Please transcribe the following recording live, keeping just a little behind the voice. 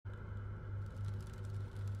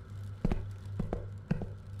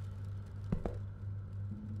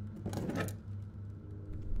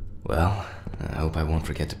Well, I hope I won't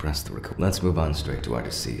forget to press the record. Let's move on straight to our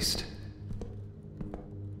deceased.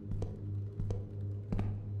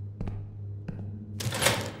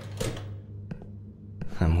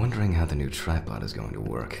 I'm wondering how the new tripod is going to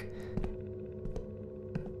work.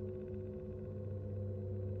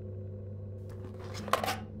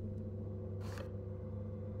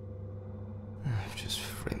 Just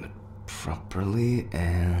frame it properly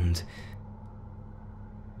and...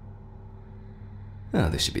 oh,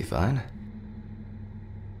 this should be fine.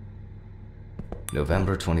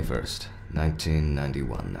 November 21st,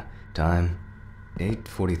 1991. Time,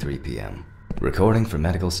 8:43 p.m. Recording for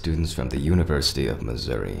medical students from the University of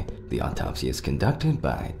Missouri. The autopsy is conducted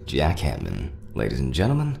by Jack Hammond. Ladies and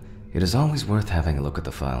gentlemen, it is always worth having a look at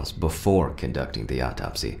the files before conducting the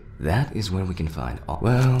autopsy. That is where we can find all...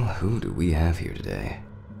 well, who do we have here today?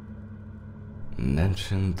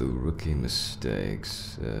 Mention the rookie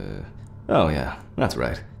mistakes. Oh yeah, that's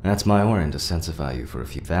right. That's my organ to sensify you for a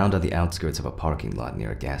few. Found on the outskirts of a parking lot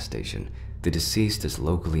near a gas station. The deceased is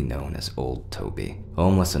locally known as Old Toby.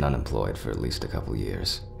 Homeless and unemployed for at least a couple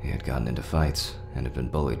years. He had gotten into fights and had been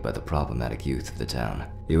bullied by the problematic youth of the town.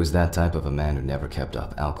 He was that type of a man who never kept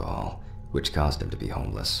up alcohol, which caused him to be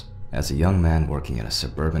homeless. As a young man working in a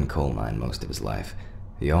suburban coal mine most of his life,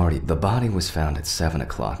 the body was found at 7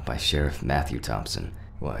 o'clock by Sheriff Matthew Thompson.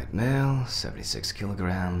 White male, 76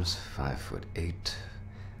 kilograms, 5'8",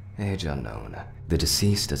 age unknown. The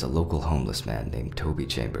deceased is a local homeless man named Toby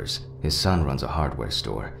Chambers. His son runs a hardware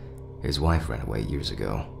store. His wife ran away years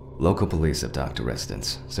ago. Local police have talked to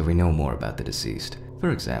residents, so we know more about the deceased.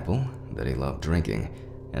 For example, that he loved drinking,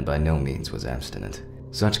 and by no means was abstinent.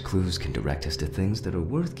 Such clues can direct us to things that are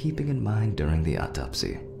worth keeping in mind during the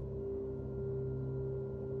autopsy.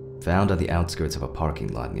 Found on the outskirts of a parking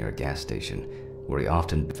lot near a gas station, where he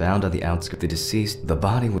often found on the outskirts. The deceased, the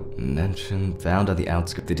body would mention found on the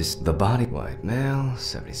outskirts. The body, white male,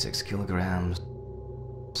 76 kilograms,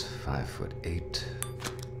 5'8",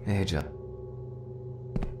 age up.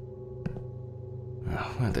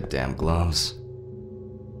 Oh, where are the damn gloves?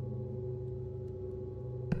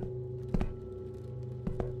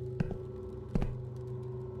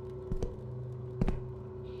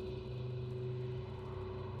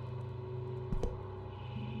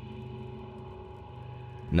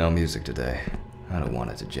 No music today. I don't want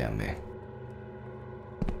it to jam me.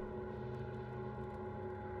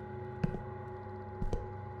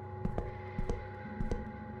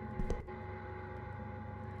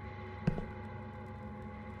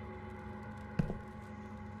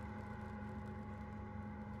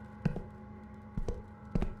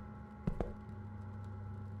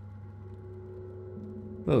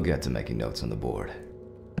 We'll get to making notes on the board.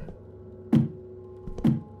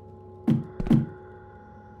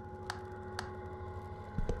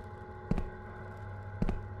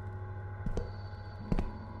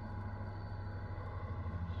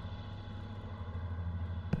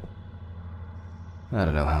 I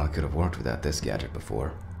don't know how it could have worked without this gadget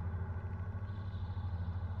before.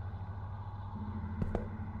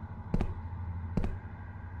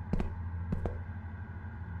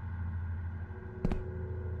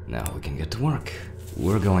 Now we can get to work.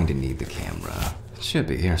 We're going to need the camera. It should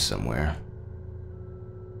be here somewhere.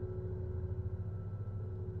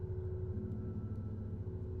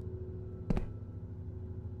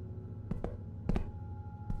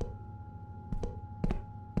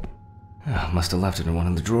 Must have left it in one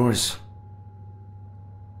of the drawers.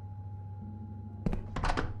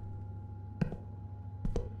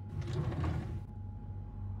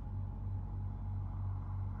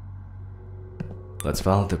 Let's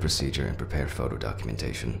follow the procedure and prepare photo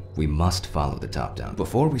documentation. We must follow the top-down.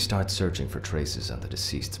 Before we start searching for traces on the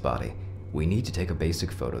deceased's body, we need to take a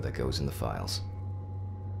basic photo that goes in the files.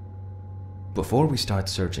 Before we start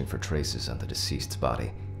searching for traces on the deceased's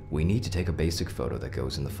body, we need to take a basic photo that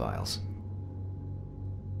goes in the files.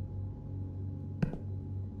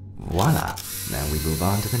 Voila! Now we move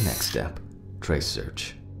on to the next step, trace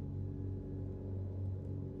search.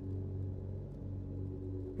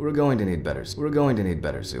 We're going to need better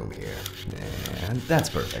zoom here. And that's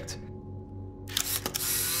perfect.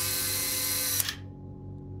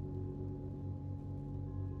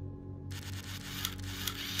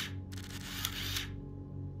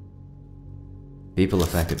 People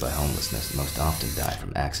affected by homelessness most often die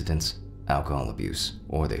from accidents, alcohol abuse,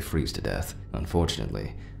 or they freeze to death.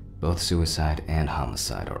 Unfortunately, both suicide and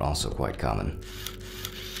homicide are also quite common.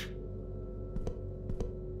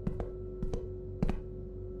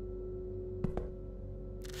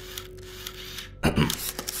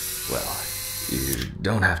 Well, you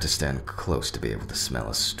don't have to stand close to be able to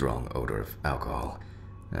smell a strong odor of alcohol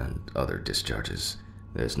and other discharges.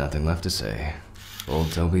 There's nothing left to say.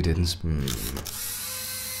 Old Toby didn't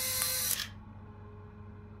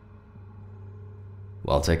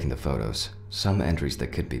While taking the photos, some entries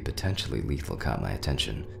that could be potentially lethal caught my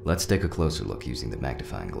attention. Let's take a closer look using the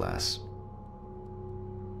magnifying glass.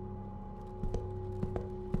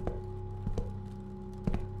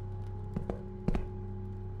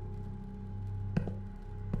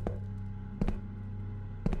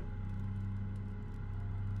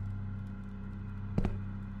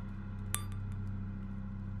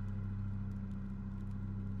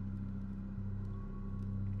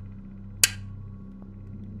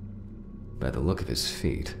 By the look of his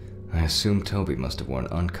feet, I assume Toby must have worn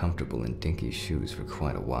uncomfortable and dinky shoes for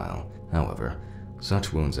quite a while. However,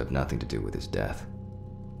 such wounds have nothing to do with his death.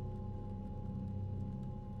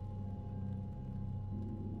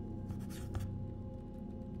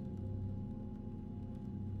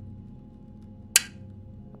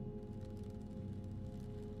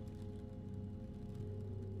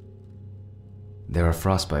 There are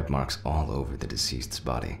frostbite marks all over the deceased's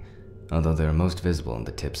body. Although they are most visible on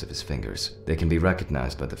the tips of his fingers, they can be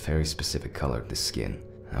recognized by the very specific color of the skin.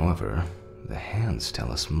 However, the hands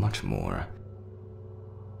tell us much more.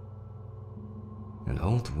 An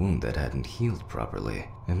old wound that hadn't healed properly.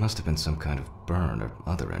 It must have been some kind of burn or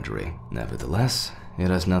other injury. Nevertheless, it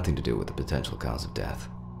has nothing to do with the potential cause of death.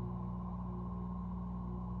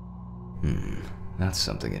 That's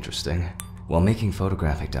something interesting. While making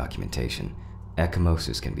photographic documentation,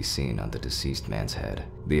 ecchymosis can be seen on the deceased man's head.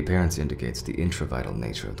 The appearance indicates the intravital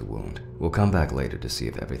nature of the wound. We'll come back later to see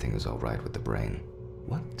if everything is alright with the brain.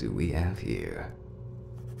 What do we have here?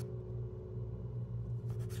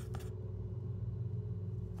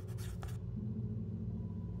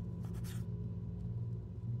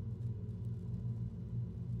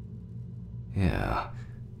 Yeah,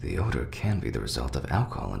 the odor can be the result of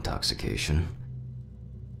alcohol intoxication.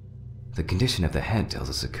 The condition of the head tells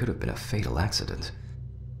us it could have been a fatal accident.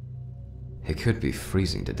 It could be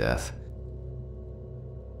freezing to death.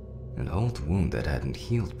 An old wound that hadn't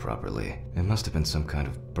healed properly. It must have been some kind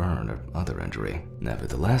of burn or other injury.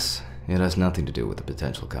 Nevertheless, it has nothing to do with the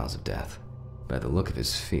potential cause of death. By the look of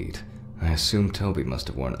his feet, I assume Toby must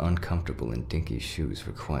have worn uncomfortable and dinky shoes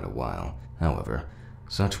for quite a while. However,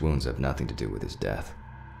 such wounds have nothing to do with his death.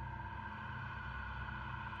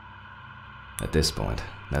 At this point,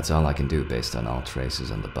 that's all I can do based on all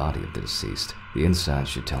traces on the body of the deceased. The inside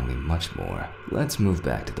should tell me much more. Let's move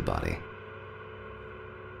back to the body.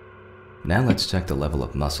 Now let's check the level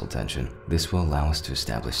of muscle tension. This will allow us to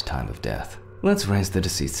establish time of death. Let's raise the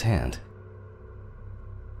deceased's hand.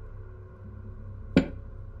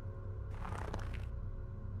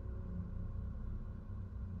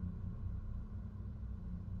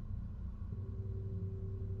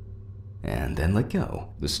 And then let go.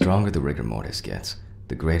 The stronger the rigor mortis gets,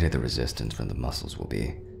 the greater the resistance from the muscles will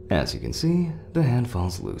be. As you can see, the hand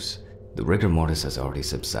falls loose. The rigor mortis has already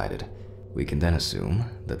subsided. We can then assume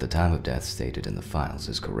that the time of death stated in the files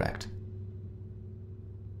is correct.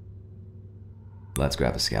 Let's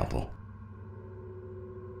grab a scalpel.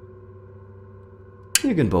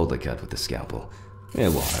 You can boldly cut with the scalpel.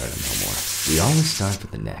 It won't hurt him no more. We always start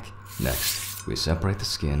with the neck. Next, we separate the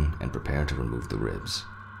skin and prepare to remove the ribs.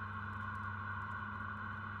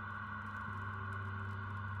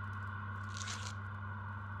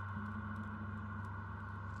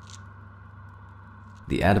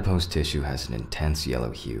 The adipose tissue has an intense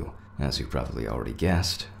yellow hue. As you probably already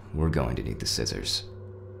guessed, we're going to need the scissors.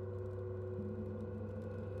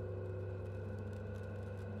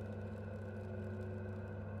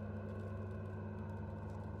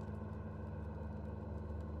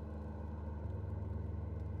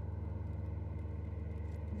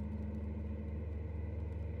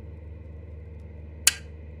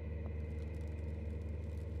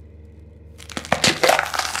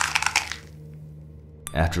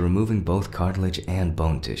 After removing both cartilage and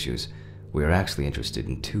bone tissues, we are actually interested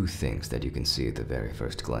in two things that you can see at the very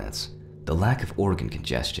first glance. The lack of organ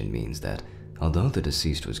congestion means that, although the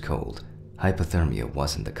deceased was cold, hypothermia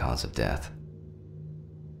wasn't the cause of death.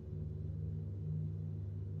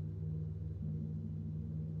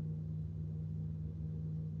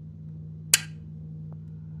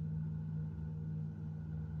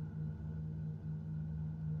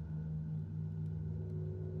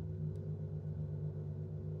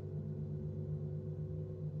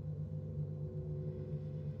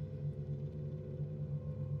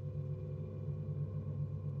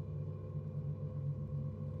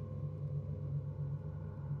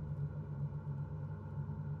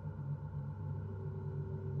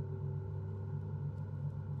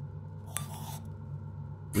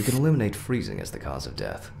 We can eliminate freezing as the cause of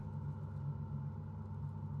death.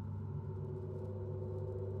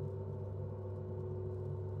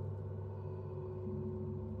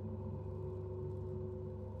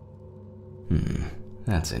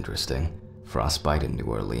 That's interesting. Frostbite in New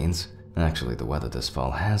Orleans. Actually, the weather this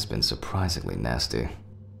fall has been surprisingly nasty.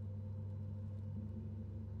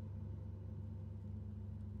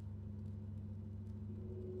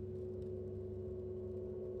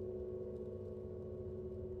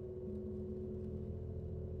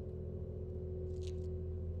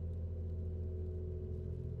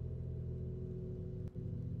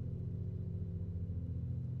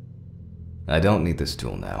 I don't need this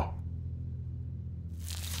tool now.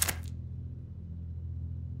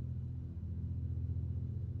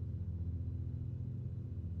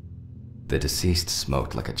 The deceased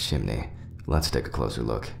smoked like a chimney. Let's take a closer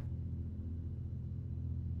look.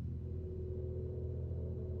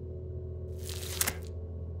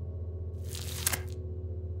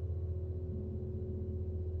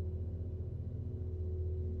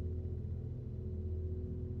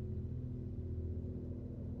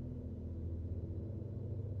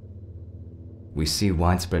 We see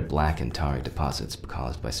widespread black and tarry deposits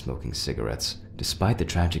caused by smoking cigarettes. Despite the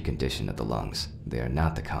tragic condition of the lungs, they are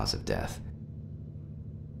not the cause of death.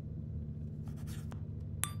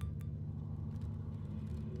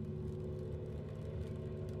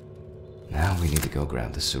 Now we need to go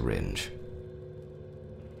grab the syringe.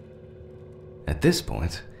 At this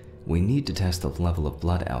point, we need to test the level of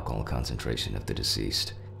blood alcohol concentration of the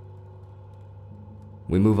deceased.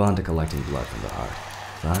 We move on to collecting blood from the heart.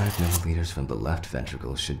 5 milliliters from the left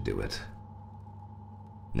ventricle should do it.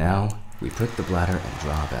 Now, we prick the bladder and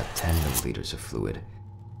draw about 10 milliliters of fluid.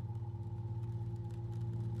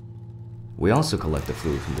 We also collect the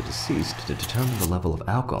fluid from the deceased to determine the level of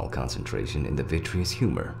alcohol concentration in the vitreous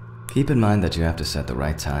humor. Keep in mind that you have to set the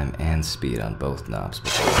right time and speed on both knobs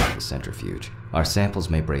before using the centrifuge. Our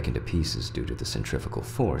samples may break into pieces due to the centrifugal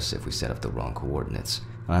force if we set up the wrong coordinates.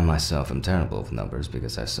 I myself am terrible with numbers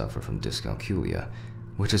because I suffer from dyscalculia,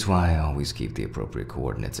 which is why I always keep the appropriate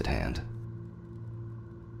coordinates at hand.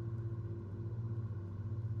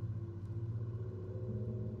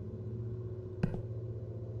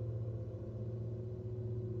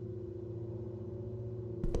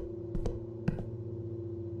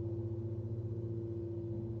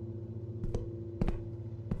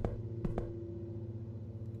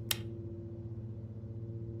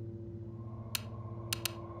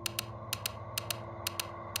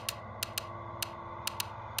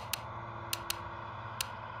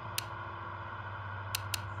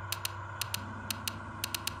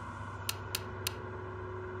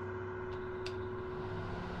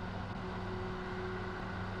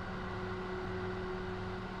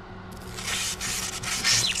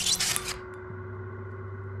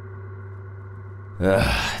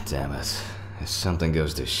 Damn it. If something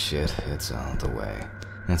goes to shit, it's all the way.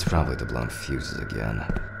 It's probably the blown fuses again.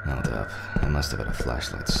 Hold up. I must have had a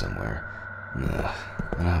flashlight somewhere.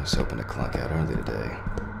 And I was hoping to clock out early today.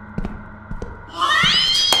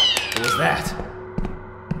 What was that?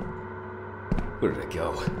 Where did it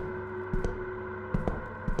go?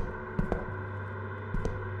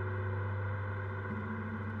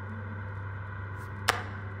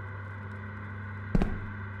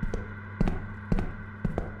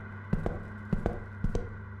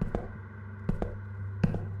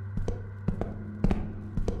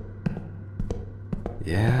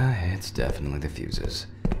 Yeah, it's definitely the fuses.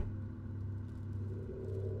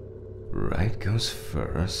 Right goes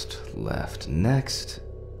first, left next.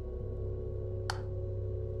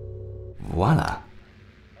 Voila!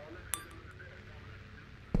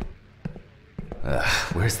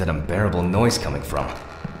 Where's that unbearable noise coming from?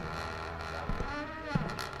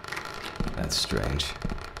 That's strange.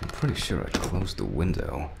 I'm pretty sure I closed the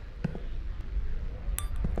window.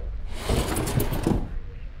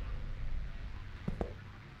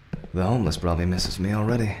 The homeless probably misses me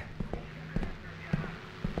already.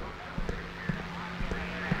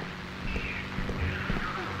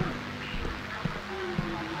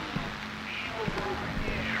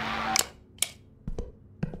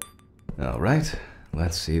 Alright,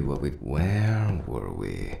 let's see what where were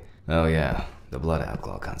we? Oh yeah, the blood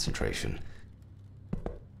alcohol concentration.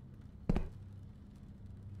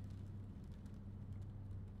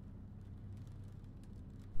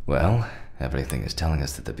 Well, everything is telling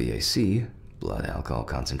us that the BAC, blood alcohol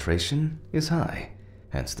concentration, is high,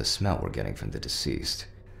 hence the smell we're getting from the deceased.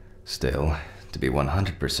 Still, to be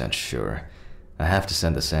 100% sure, I have to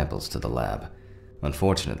send the samples to the lab.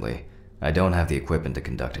 Unfortunately, I don't have the equipment to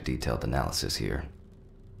conduct a detailed analysis here.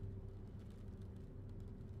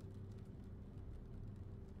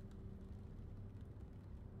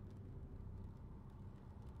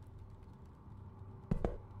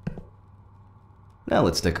 Now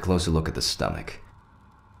let's take a closer look at the stomach.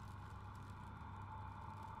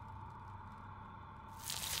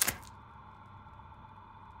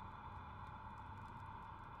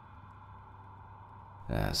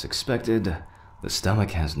 As expected, the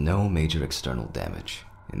stomach has no major external damage.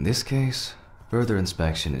 In this case, further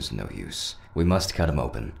inspection is no use. We must cut him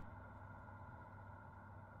open.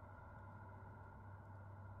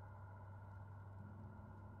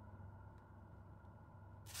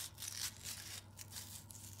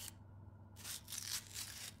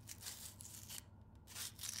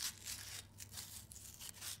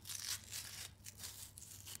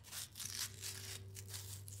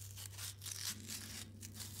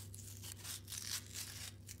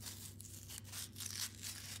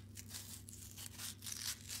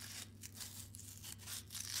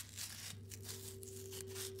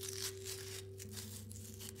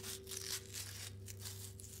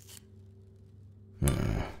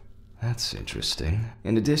 That's interesting.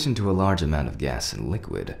 In addition to a large amount of gas and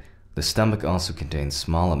liquid, the stomach also contains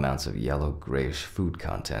small amounts of yellow-grayish food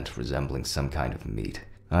content resembling some kind of meat.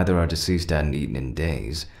 Either our deceased hadn't eaten in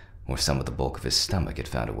days, or some of the bulk of his stomach had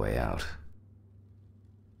found a way out.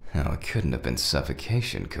 Oh, it couldn't have been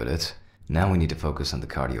suffocation, could it? Now we need to focus on the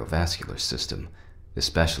cardiovascular system,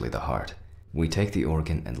 especially the heart. We take the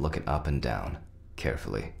organ and look it up and down,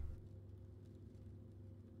 carefully.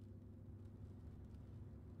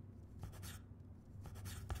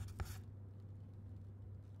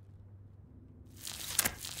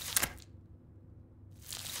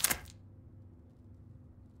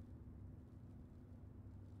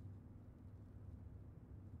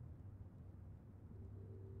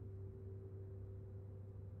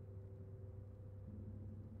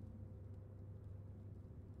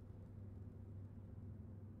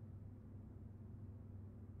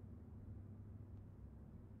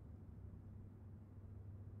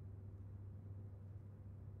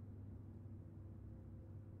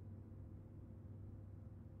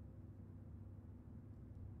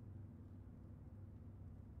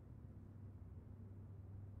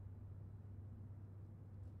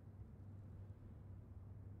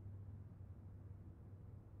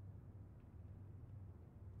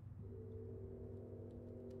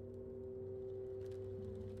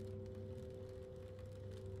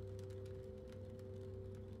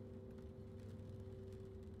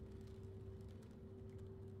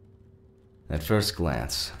 At first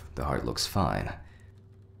glance, the heart looks fine.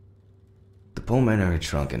 The pulmonary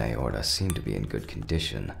trunk and aorta seem to be in good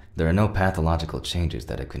condition. There are no pathological changes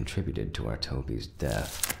that have contributed to our Toby's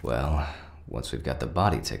death. Well, once we've got the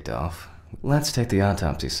body ticked off, let's take the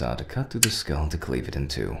autopsy saw to cut through the skull to cleave it in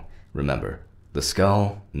two. Remember, the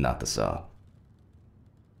skull, not the saw.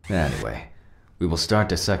 Anyway, we will start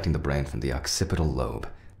dissecting the brain from the occipital lobe.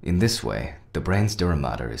 In this way, the brain's dura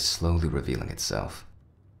mater is slowly revealing itself.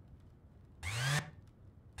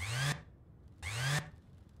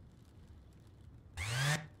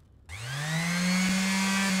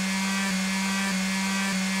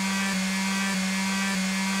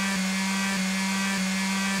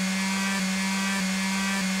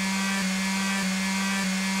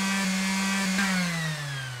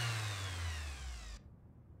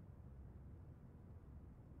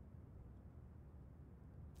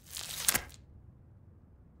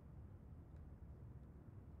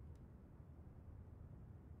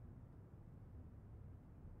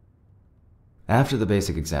 After the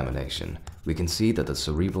basic examination, we can see that the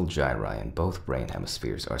cerebral gyri in both brain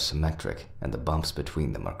hemispheres are symmetric and the bumps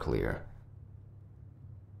between them are clear.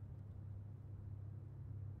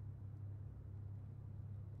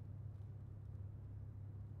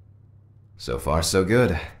 So far, so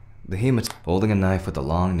good. The holding a knife with a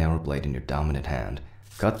long, narrow blade in your dominant hand,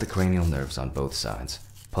 cut the cranial nerves on both sides,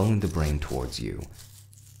 pulling the brain towards you.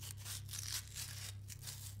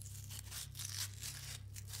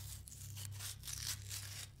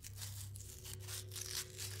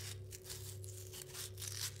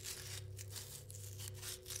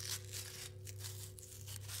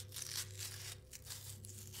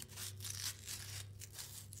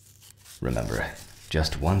 Remember,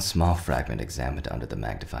 just one small fragment examined under the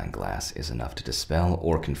magnifying glass is enough to dispel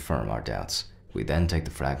or confirm our doubts. We then take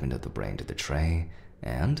the fragment of the brain to the tray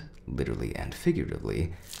and, literally and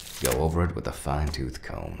figuratively, go over it with a fine-tooth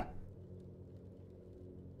comb.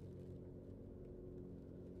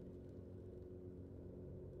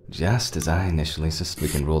 Just as I initially suspected,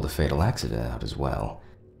 we can rule the fatal accident out as well.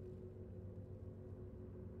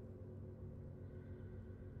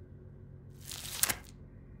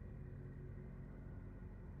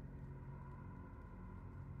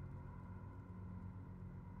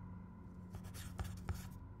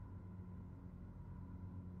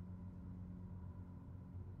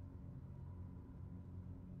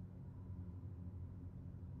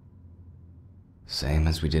 Same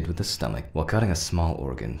as we did with the stomach. While cutting a small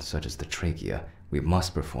organ, such as the trachea, we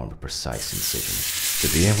must perform a precise incision.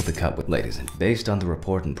 To be able to cut with ladies, and based on the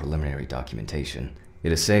report and preliminary documentation,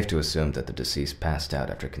 it is safe to assume that the deceased passed out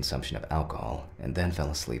after consumption of alcohol and then fell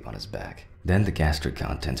asleep on his back. Then the gastric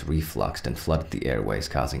contents refluxed and flooded the airways,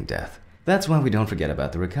 causing death. That's why we don't forget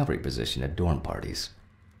about the recovery position at dorm parties.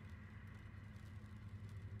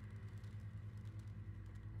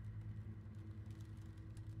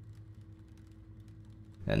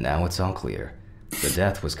 And now it's all clear. The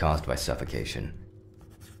death was caused by suffocation.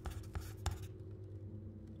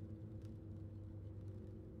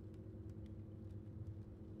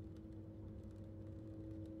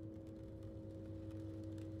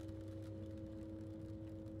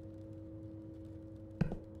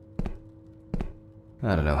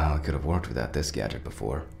 I don't know how it could have worked without this gadget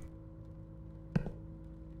before.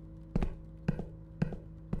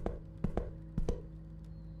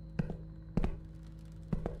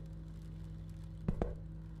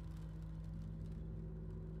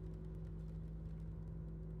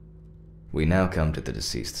 We now come to the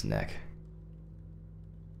deceased's neck.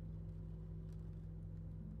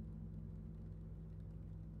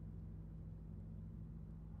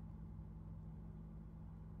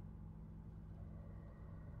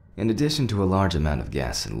 In addition to a large amount of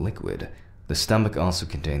gas and liquid, the stomach also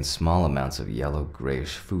contains small amounts of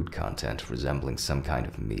yellow-grayish food content resembling some kind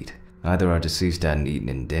of meat. Either our deceased hadn't eaten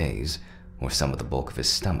in days, or some of the bulk of his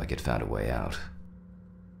stomach had found a way out.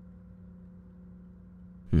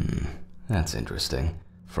 That's interesting.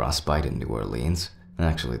 Frostbite in New Orleans.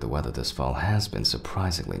 Actually, the weather this fall has been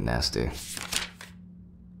surprisingly nasty.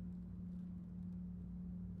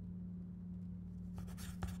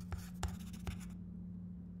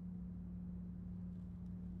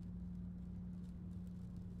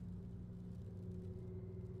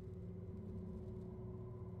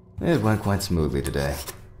 It went quite smoothly today.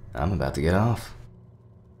 I'm about to get off.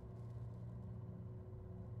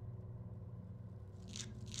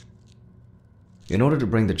 In order to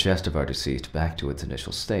bring the chest of our deceased back to its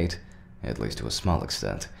initial state, at least to a small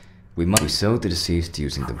extent, we sewed the deceased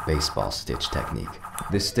using the baseball stitch technique.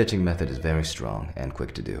 This stitching method is very strong and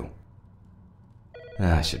quick to do.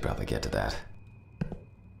 I should probably get to that.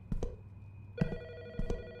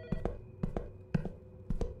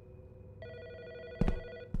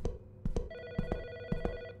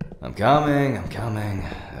 I'm coming.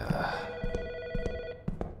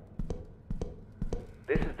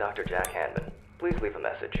 This is Dr. Jack Hanman. Please leave a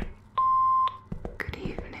message. Good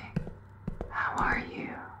evening. How are you?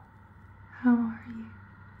 How are you?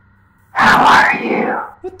 How are you?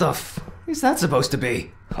 What the f is that supposed to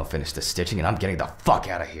be? I'll finish the stitching and I'm getting the fuck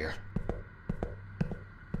out of here.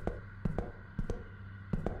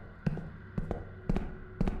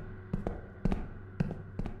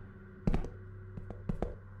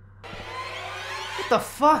 What the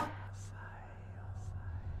fuck?